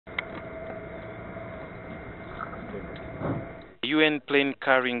UN plane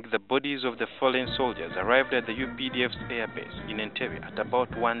carrying the bodies of the fallen soldiers arrived at the UPDF's airbase in Entebbe at about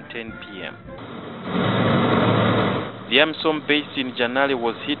 1:10 p.m. The AMISOM base in Janali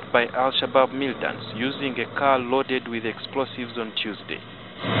was hit by Alshabab militants using a car loaded with explosives on Tuesday.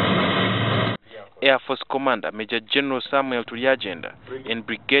 Airforce Commander Major General Samuel Turyagyenda and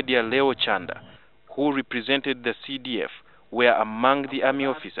Brigadier Leo Kyanda, who represented the CDF, were among the army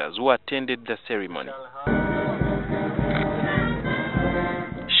officers who attended the ceremony.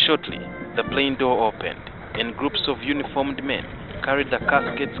 Shortly, the plane door opened, and groups of uniformed men carried the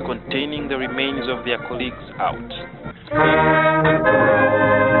caskets containing the remains of their colleagues out.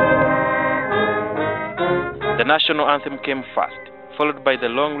 The national anthem came first, followed by the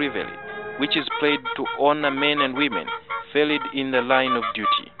long reveille, which is played to honor men and women fallen in the line of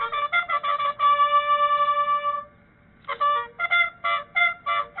duty.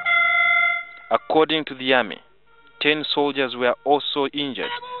 According to the army, 10 soldiers were also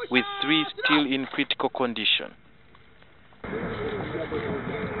injured, with 3 still in critical condition.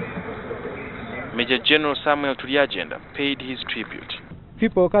 Major General Samuel Turyagyenda paid his tribute.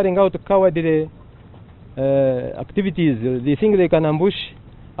 People carrying out cowardly activities, they think they can ambush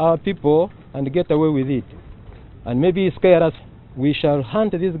our people and get away with it, and maybe scare us. We shall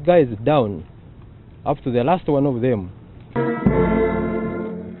hunt these guys down up to the last one of them.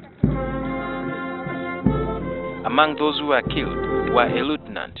 Among those who were killed were a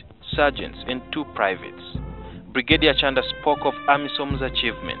lieutenant, sergeants, and 2 privates. Brigadier Kyanda spoke of AMISOM's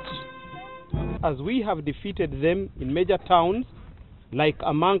achievements. As we have defeated them in major towns, like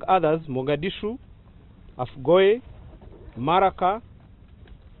among others Mogadishu, Afgoye, Maraka,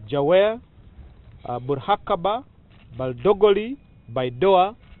 Jawer, Burhakaba, Baldogoli,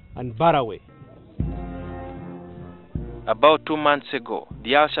 Baidoa, and Barawe. About 2 months ago,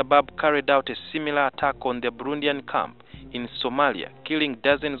 the Alshabab carried out a similar attack on the Burundian camp in Somalia, killing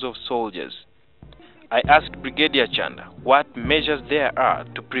dozens of soldiers. I asked Brigadier Kyanda what measures there are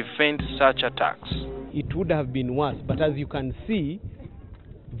to prevent such attacks. It would have been worse, but as you can see,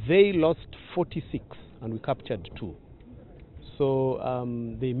 they lost 46 and we captured 2. So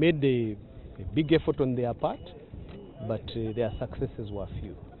they made a big effort on their part, but their successes were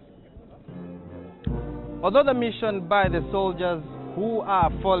few. Although the mission by the soldiers who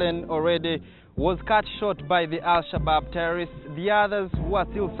are fallen already was cut short by the Al-Shabaab terrorists, the others who are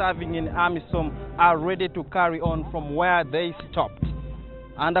still serving in AMISOM are ready to carry on from where they stopped.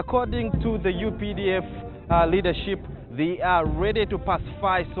 And according to the UPDF leadership, they are ready to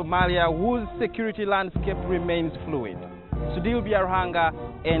pacify Somalia, whose security landscape remains fluid. Sudil Biarhanga,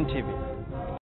 Entebbe.